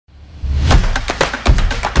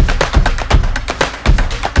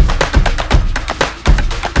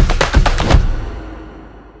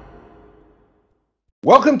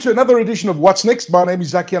Welcome to another edition of What's Next. My name is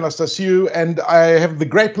Zaki Anastasiou, and I have the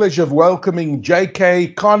great pleasure of welcoming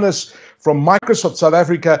Johannes Kanis from Microsoft South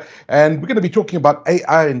Africa. And we're going to be talking about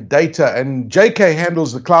AI and data. And JK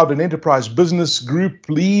handles the Cloud and Enterprise Business Group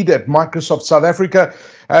lead at Microsoft South Africa.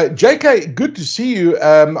 JK, good to see you.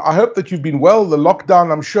 I hope that you've been well. The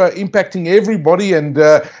lockdown, I'm sure, impacting everybody. And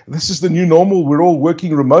this is the new normal. We're all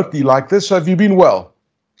working remotely like this. So have you been well?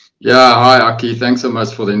 Yeah, hi Aki. Thanks so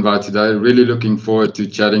much for the invite today. Really looking forward to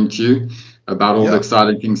chatting to you about all the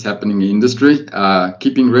exciting things happening in the industry.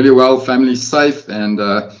 Keeping really well, family safe, and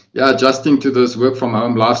adjusting to this work from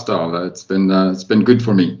home lifestyle. It's been good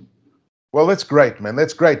for me. Well, that's great, man.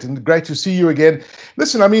 That's great. And great to see you again.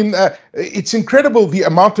 Listen, I mean, it's incredible the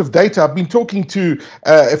amount of data. I've been talking to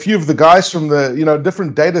a few of the guys from the,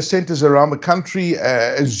 different data centers around the country,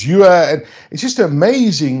 Azure, and it's just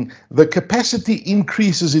amazing the capacity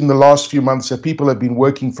increases in the last few months that people have been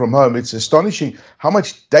working from home. It's astonishing how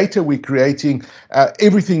much data we're creating,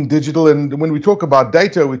 everything digital. And when we talk about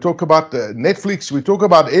data, we talk about Netflix, we talk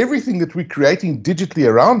about everything that we're creating digitally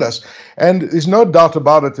around us. And there's no doubt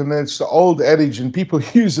about it. And it's the old adage, and people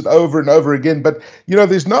use it over and over again. But,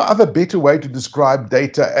 there's no other better way to describe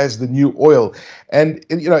data as the new oil. And,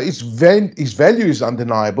 its value is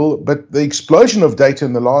undeniable. But the explosion of data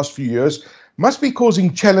in the last few years must be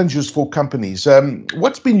causing challenges for companies.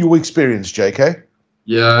 What's been your experience, JK?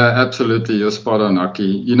 Yeah, absolutely. You're spot on,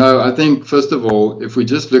 Aki. I think, first of all, if we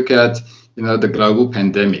just look at the global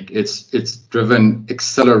pandemic, it's driven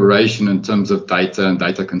acceleration in terms of data and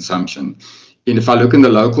data consumption. And if I look in the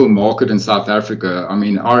local market in South Africa, I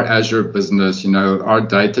mean, our Azure business, our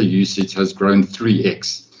data usage has grown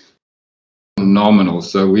 3x. Phenomenal.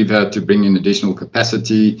 So we've had to bring in additional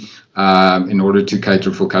capacity in order to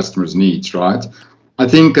cater for customers' needs, right? I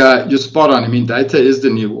think you're spot on. I mean, data is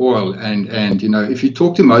the new oil. And if you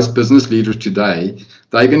talk to most business leaders today,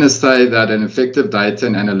 they're going to say that an effective data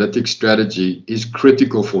and analytics strategy is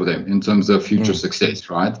critical for them in terms of future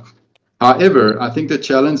success, right? However, I think the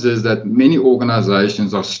challenge is that many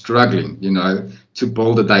organizations are struggling, to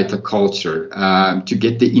build a data culture, to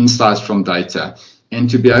get the insights from data, and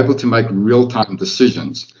to be able to make real-time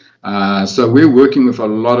decisions. So we're working with a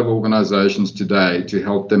lot of organizations today to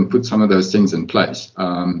help them put some of those things in place.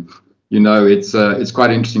 It's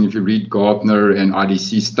quite interesting if you read Gartner and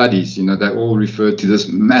IDC studies, they all refer to this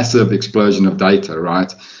massive explosion of data,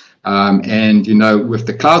 right? With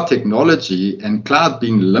the cloud technology and cloud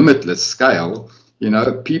being limitless scale,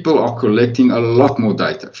 people are collecting a lot more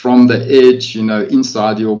data from the edge,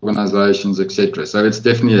 inside the organizations, etc. So it's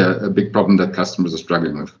definitely a big problem that customers are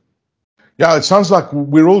struggling with. Yeah, it sounds like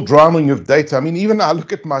we're all drowning with data. I mean, even I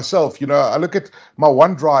look at myself, I look at my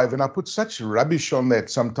OneDrive and I put such rubbish on that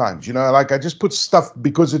sometimes, like I just put stuff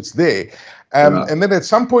because it's there. And then at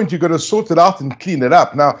some point, you've got to sort it out and clean it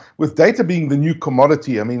up. Now, with data being the new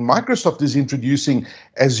commodity, I mean, Microsoft is introducing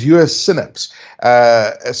Azure Synapse,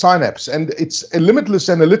 and it's a limitless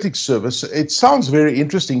analytics service. It sounds very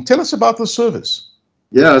interesting. Tell us about the service.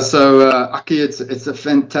 Yeah, so Aki, it's a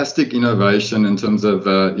fantastic innovation in terms of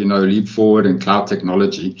leap forward in cloud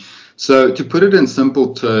technology. So to put it in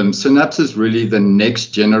simple terms, Synapse is really the next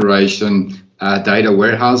generation data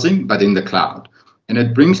warehousing, but in the cloud. And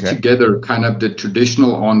it brings together kind of the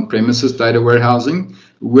traditional on-premises data warehousing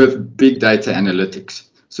with big data analytics.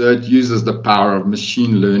 So it uses the power of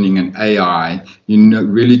machine learning and AI,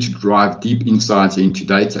 really to drive deep insights into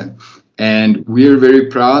data. And we're very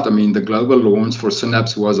proud. I mean, the global launch for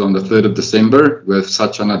Synapse was on the 3rd of December with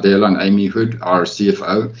Satya Nadella and Amy Hood, our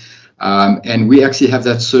CFO. And we actually have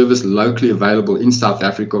that service locally available in South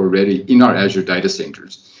Africa already in our Azure data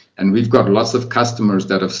centers. And we've got lots of customers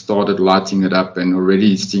that have started lighting it up and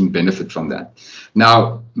already seeing benefit from that.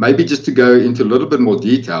 Now, maybe just to go into a little bit more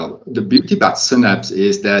detail, the beauty about Synapse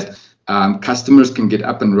is that customers can get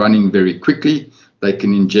up and running very quickly. They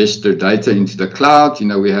can ingest their data into the cloud.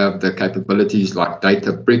 We have the capabilities like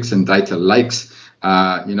data bricks and data lakes.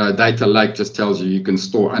 Data lake just tells you can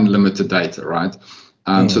store unlimited data, right?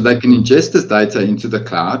 So they can ingest this data into the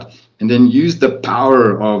cloud and then use the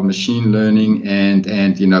power of machine learning and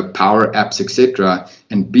power apps, etc.,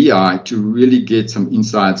 and BI to really get some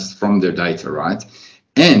insights from their data, right?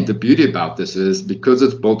 And the beauty about this is because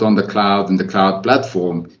it's built on the cloud and the cloud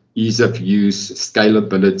platform, ease of use,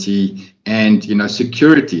 scalability, and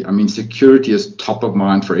security. I mean, security is top of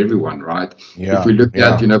mind for everyone, right? If we look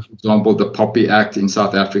at, for example, the POPI Act in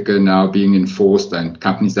South Africa now being enforced, and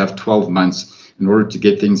companies have 12 months in order to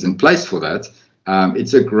get things in place for that,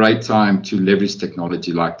 it's a great time to leverage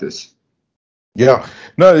technology like this. Yeah,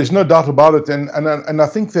 no, there's no doubt about it, and I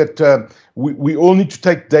think that we all need to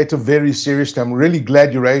take data very seriously. I'm really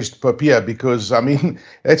glad you raised Papia because I mean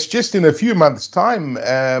it's just in a few months' time,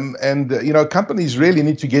 and you know companies really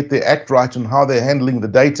need to get their act right on how they're handling the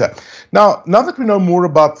data. Now that we know more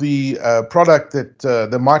about the product that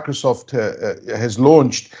the Microsoft has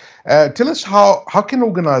launched, tell us how can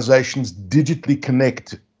organizations digitally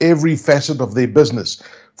connect every facet of their business,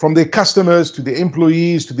 from their customers to their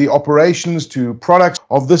employees to the operations to products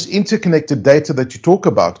of this interconnected data that you talk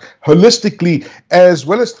about holistically as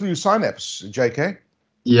well as through Synapse, JK?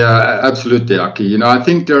 Yeah, absolutely, Aki. I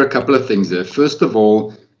think there are a couple of things there. First of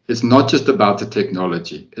all, it's not just about the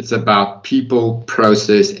technology. It's about people,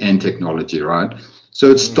 process, and technology, right? So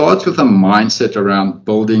it starts with a mindset around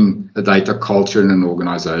building a data culture in an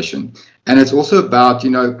organization. And it's also about,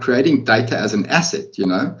 creating data as an asset.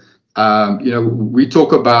 We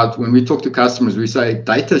talk about, when we talk to customers, we say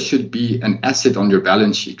data should be an asset on your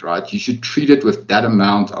balance sheet, right? You should treat it with that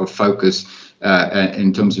amount of focus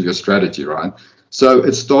in terms of your strategy, right? So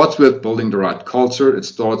it starts with building the right culture. It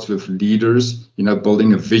starts with leaders,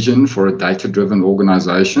 building a vision for a data-driven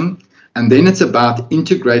organization. And then it's about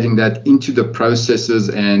integrating that into the processes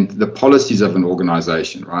and the policies of an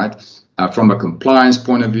organization, right? From a compliance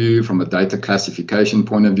point of view, from a data classification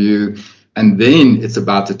point of view. And then it's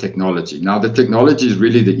about the technology. Now, the technology is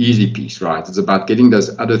really the easy piece, right? It's about getting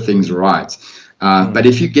those other things right. But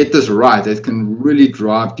if you get this right, it can really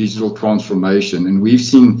drive digital transformation. And we've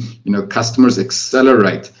seen, customers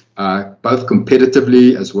accelerate both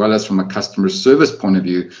competitively as well as from a customer service point of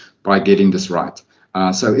view by getting this right.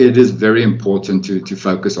 So it is very important to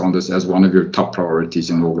focus on this as one of your top priorities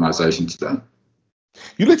in an organization today.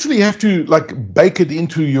 You literally have to like bake it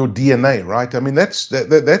into your DNA, right? I mean,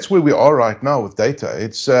 that's where we are right now with data.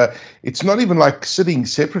 It's not even like sitting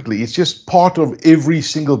separately. It's just part of every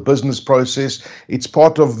single business process. It's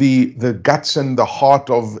part of the guts and the heart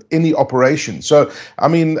of any operation. So, I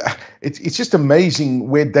mean, it's just amazing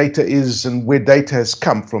where data is and where data has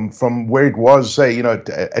come from where it was, say,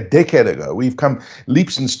 a decade ago. We've come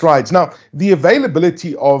leaps and strides. Now, the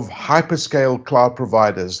availability of hyperscale cloud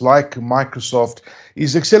providers like Microsoft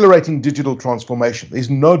is accelerating digital transformation. There's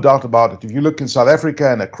no doubt about it. If you look in South Africa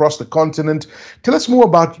and across the continent, tell us more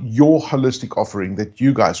about your holistic offering that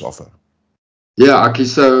you guys offer. Yeah, Aki.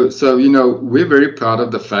 So we're very proud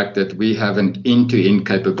of the fact that we have an end-to-end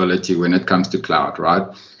capability when it comes to cloud, right?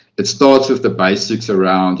 It starts with the basics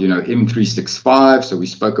around, M365. So we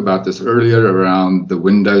spoke about this earlier around the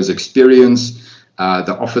Windows experience,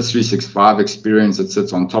 the Office 365 experience that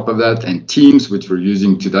sits on top of that, and Teams, which we're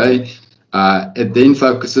using today. It then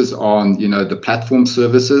focuses on, the platform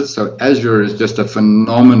services. So Azure is just a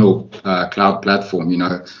phenomenal cloud platform,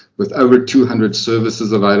 with over 200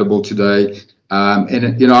 services available today. I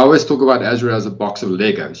always talk about Azure as a box of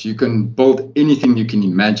Legos. You can build anything you can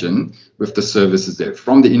imagine with the services there,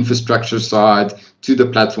 from the infrastructure side to the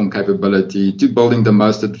platform capability to building the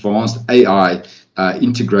most advanced AI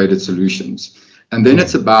integrated solutions. And then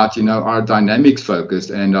it's about, our dynamics focus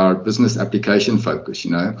and our business application focus,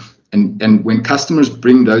 And when customers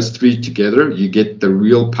bring those three together, you get the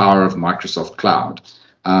real power of Microsoft Cloud.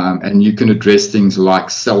 And you can address things like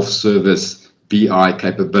self-service, BI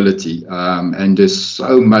capability. And there's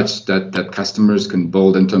so much that customers can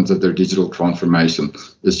build in terms of their digital transformation.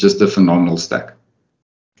 It's just a phenomenal stack.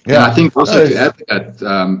 Yeah. And I think also to add to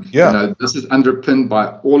that, this is underpinned by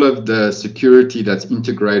all of the security that's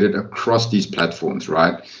integrated across these platforms,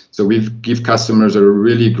 right? So we give customers a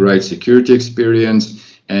really great security experience.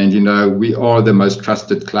 And, we are the most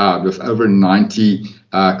trusted cloud with over 90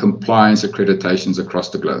 compliance accreditations across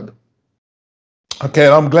the globe. Okay,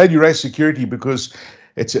 and I'm glad you raised security because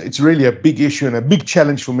it's really a big issue and a big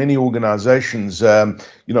challenge for many organizations.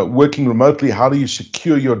 Working remotely, how do you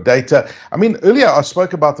secure your data? I mean, earlier I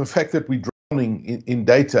spoke about the fact that we're drowning in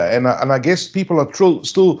data, and I guess people are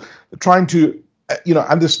still trying to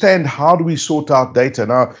understand how do we sort out data.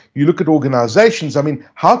 Now, you look at organizations, I mean,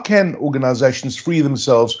 how can organizations free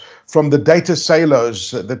themselves from the data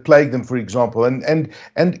silos that plague them, for example? And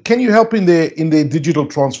can you help in their digital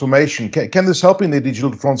transformation? Can this help in their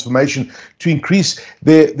digital transformation to increase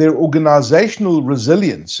their organizational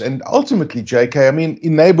resilience and ultimately, JK, I mean,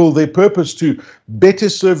 enable their purpose to better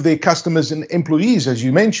serve their customers and employees, as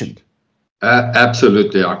you mentioned?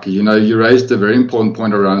 Absolutely, Aki. You raised a very important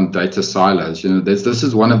point around data silos. This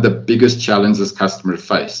is one of the biggest challenges customers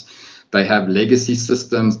face. They have legacy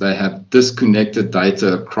systems, they have disconnected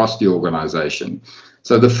data across the organization.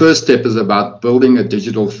 So the first step is about building a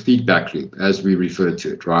digital feedback loop, as we refer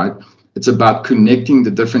to it, right? It's about connecting the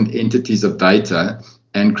different entities of data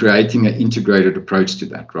and creating an integrated approach to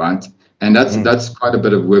that, right? And that's quite a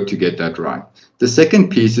bit of work to get that right. The second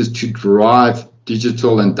piece is to drive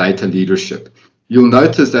digital and data leadership. You'll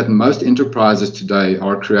notice that most enterprises today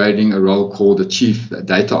are creating a role called a chief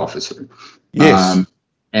data officer. Yes.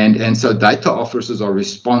 And so data officers are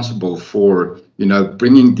responsible for,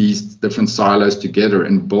 bringing these different silos together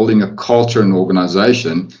and building a culture and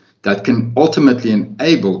organization that can ultimately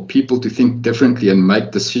enable people to think differently and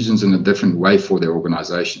make decisions in a different way for their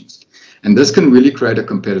organizations. And this can really create a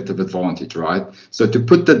competitive advantage, right? So to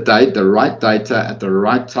put the right data at the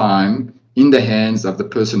right time in the hands of the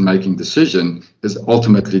person making decision is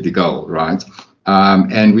ultimately the goal, right?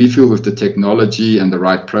 And we feel with the technology and the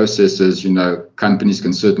right processes, companies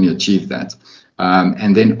can certainly achieve that.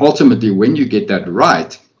 And then ultimately, when you get that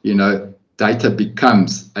right, data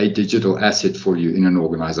becomes a digital asset for you in an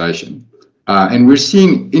organization. And we're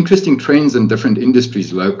seeing interesting trends in different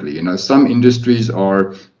industries locally. Some industries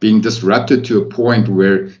are being disrupted to a point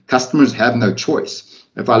where customers have no choice.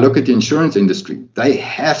 If I look at the insurance industry, they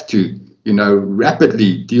have to,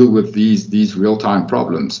 rapidly deal with these real-time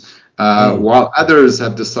problems. While others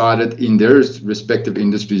have decided in their respective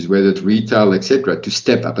industries, whether it's retail, etc., to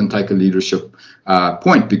step up and take a leadership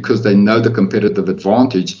point because they know the competitive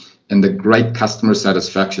advantage and the great customer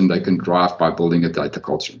satisfaction they can drive by building a data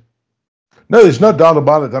culture. No, there's no doubt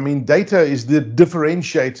about it. I mean, data is the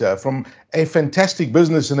differentiator from a fantastic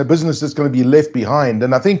business and a business that's going to be left behind.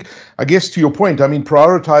 And I guess to your point, I mean,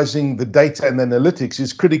 prioritizing the data and analytics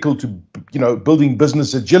is critical to, building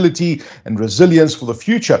business agility and resilience for the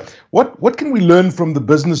future. What can we learn from the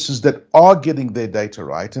businesses that are getting their data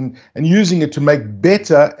right and using it to make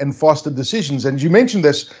better and faster decisions? And you mentioned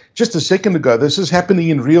this just a second ago. This is happening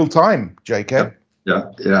in real time, JK.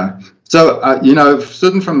 Yeah. So,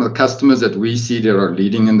 certain from the customers that we see that are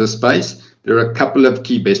leading in this space, there are a couple of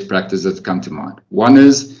key best practices that come to mind. One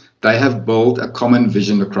is they have built a common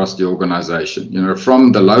vision across the organization,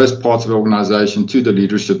 from the lowest parts of the organization to the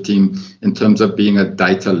leadership team in terms of being a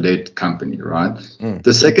data-led company, right?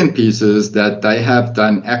 The second piece is that they have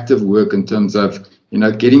done active work in terms of,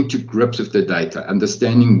 getting to grips with the data,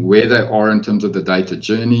 understanding where they are in terms of the data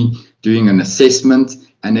journey, doing an assessment,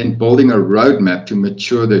 and then building a roadmap to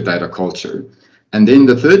mature their data culture. And then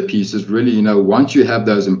the third piece is really, once you have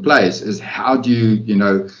those in place, is how do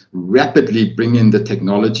you, rapidly bring in the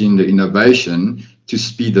technology and the innovation to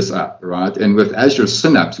speed this up, right? And with Azure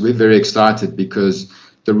Synapse, we're very excited because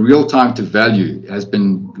the real time to value has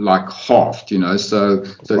been like halved, so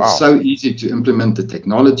it's so easy to implement the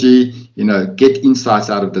technology, get insights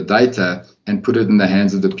out of the data and put it in the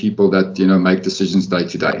hands of the people that, make decisions day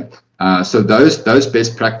to day. So those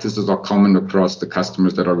best practices are common across the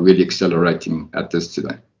customers that are really accelerating at this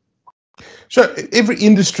today. So every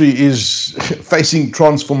industry is facing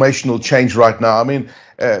transformational change right now. I mean,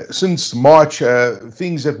 since March,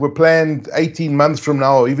 things that were planned 18 months from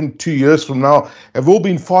now or even 2 years from now have all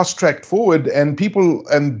been fast-tracked forward, and people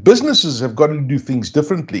and businesses have got to do things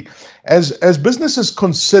differently. As businesses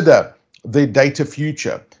consider their data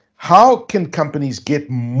future, how can companies get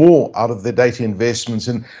more out of their data investments?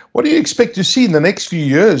 And what do you expect to see in the next few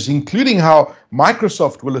years, including how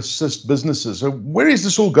Microsoft will assist businesses? So where is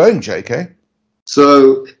this all going, JK?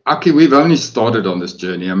 So, Aki, we've only started on this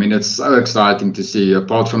journey. I mean, it's so exciting to see,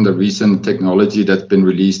 apart from the recent technology that's been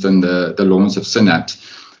released and the launch of Synapse,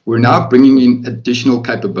 we're now bringing in additional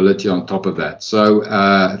capability on top of that. So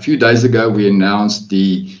a few days ago, we announced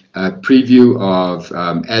the preview of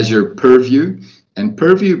Azure Purview. And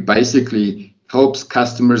Purview basically helps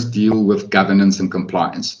customers deal with governance and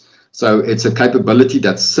compliance. So it's a capability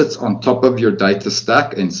that sits on top of your data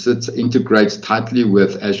stack and integrates tightly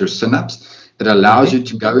with Azure Synapse. It allows you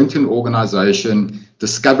to go into an organization,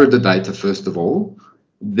 discover the data first of all,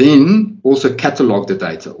 then also catalog the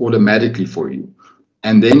data automatically for you,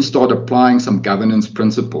 and then start applying some governance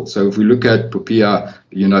principles. So if we look at Popia,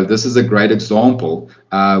 this is a great example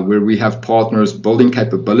where we have partners building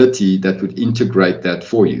capability that would integrate that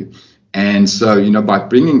for you. And so, by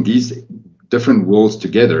bringing these different worlds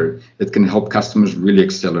together, it can help customers really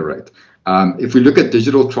accelerate. If we look at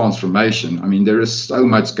digital transformation, I mean, there is so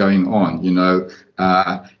much going on,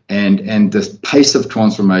 and the pace of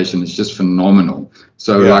transformation is just phenomenal.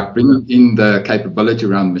 So like bringing in the capability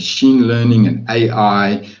around machine learning and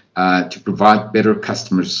AI to provide better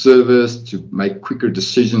customer service, to make quicker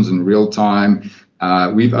decisions in real time.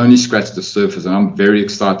 We've only scratched the surface, and I'm very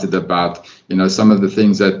excited about, some of the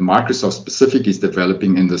things that Microsoft specifically is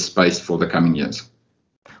developing in this space for the coming years.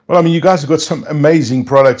 Well, I mean, you guys have got some amazing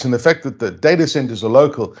products, and the fact that the data centers are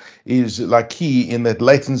local is like key in that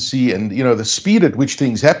latency and, you know, the speed at which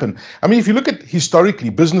things happen. I mean, if you look at historically,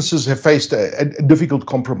 businesses have faced a difficult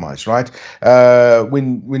compromise, right?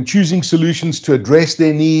 When choosing solutions to address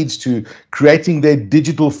their needs, to creating their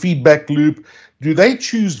digital feedback loop, do they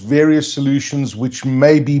choose various solutions which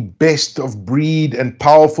may be best of breed and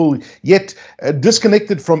powerful, yet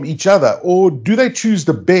disconnected from each other? Or do they choose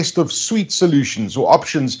the best of suite solutions or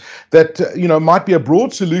options that, you know, might be a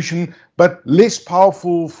broad solution, but less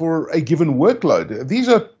powerful for a given workload? These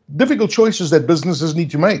are difficult choices that businesses need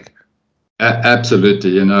to make. Absolutely,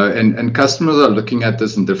 you know, and customers are looking at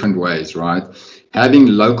this in different ways, right? Having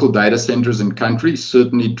local data centers in countries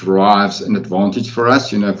certainly drives an advantage for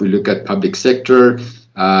us. You know, if we look at public sector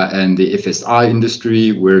and the FSI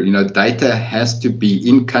industry, where, you know, data has to be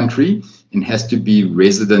in country and has to be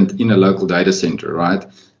resident in a local data center, right?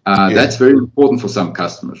 That's very important for some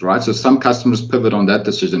customers, right? So some customers pivot on that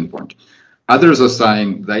decision point. Others are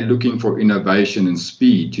saying they're looking for innovation and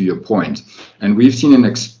speed, to your point. And we've seen an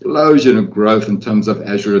explosion of growth in terms of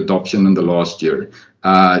Azure adoption in the last year.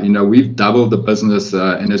 You know, we've doubled the business,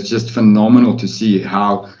 and it's just phenomenal to see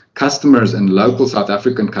how customers and local South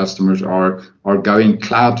African customers are going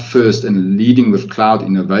cloud first and leading with cloud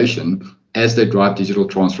innovation as they drive digital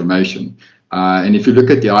transformation. And if you look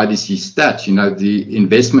at the IDC stats, you know, the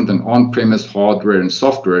investment in on-premise hardware and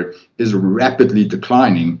software is rapidly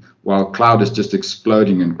declining, while cloud is just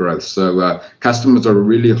exploding in growth. So customers are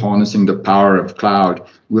really harnessing the power of cloud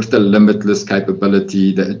with the limitless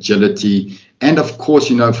capability, the agility, and of course,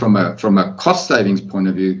 you know, from a cost savings point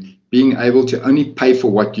of view, being able to only pay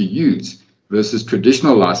for what you use versus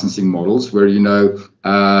traditional licensing models where, you know,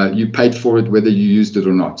 you paid for it whether you used it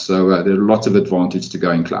or not. So there are lots of advantages to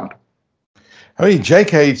going cloud. I mean,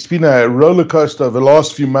 JK, it's been a roller coaster over the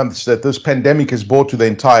last few months that this pandemic has brought to the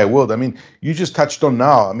entire world. I mean, you just touched on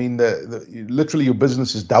now. I mean, literally your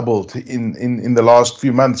business has doubled in the last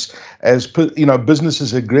few months as, you know,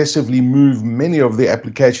 businesses aggressively move many of their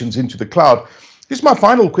applications into the cloud. Here's my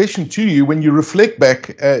final question to you. When you reflect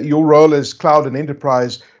back your role as cloud and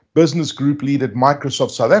enterprise business group lead at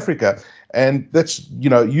Microsoft South Africa, and that's, you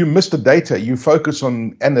know, you Mr. Data, you focus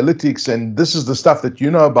on analytics, and this is the stuff that you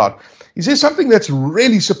know about. Is there something that's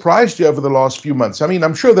really surprised you over the last few months? I mean,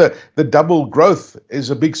 I'm sure the double growth is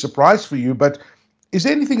a big surprise for you, but is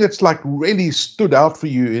there anything that's like really stood out for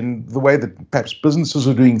you in the way that perhaps businesses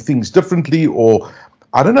are doing things differently? Or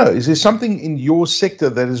I don't know, is there something in your sector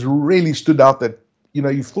that has really stood out that, you know,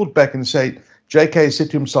 you've thought back and say, JK said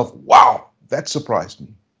to himself, wow, that surprised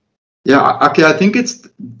me? Yeah, okay, I think it's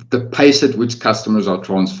the pace at which customers are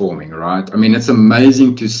transforming, right? I mean, it's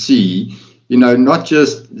amazing to see, you know, not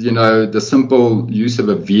just, you know, the simple use of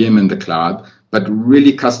a VM in the cloud, but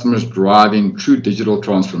really customers driving true digital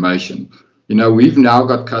transformation. You know, we've now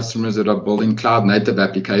got customers that are building cloud native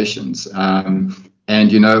applications.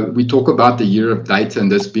 And, you know, we talk about the year of data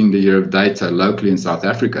and this being the year of data locally in South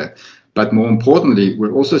Africa. But more importantly,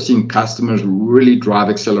 we're also seeing customers really drive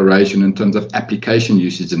acceleration in terms of application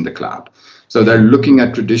usage in the cloud. So they're looking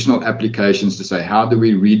at traditional applications to say, how do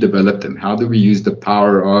we redevelop them? How do we use the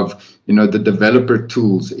power of, you know, the developer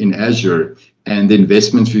tools in Azure and the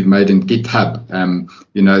investments we've made in GitHub,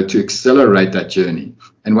 you know, to accelerate that journey?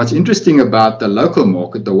 And what's interesting about the local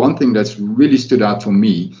market, the one thing that's really stood out for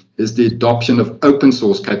me is the adoption of open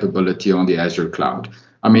source capability on the Azure cloud.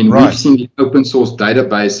 I mean, We've seen the open source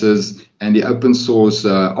databases and the open source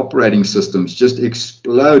operating systems just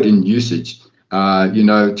explode in usage, you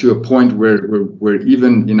know, to a point where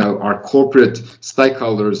even, you know, our corporate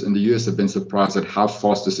stakeholders in the US have been surprised at how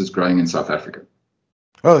fast this is growing in South Africa.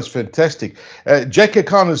 Oh, that's fantastic.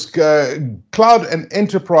 Johannes Kanis, Cloud and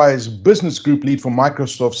Enterprise Business Group Lead for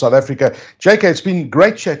Microsoft South Africa. JK, it's been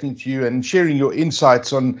great chatting to you and sharing your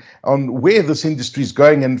insights on where this industry is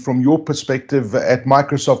going and from your perspective at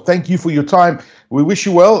Microsoft. Thank you for your time. We wish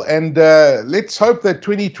you well, and let's hope that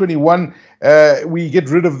 2021 we get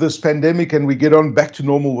rid of this pandemic and we get on back to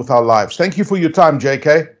normal with our lives. Thank you for your time,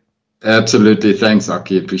 JK. Absolutely. Thanks,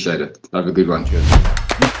 Aki. Appreciate it. Have a good one. Cheers.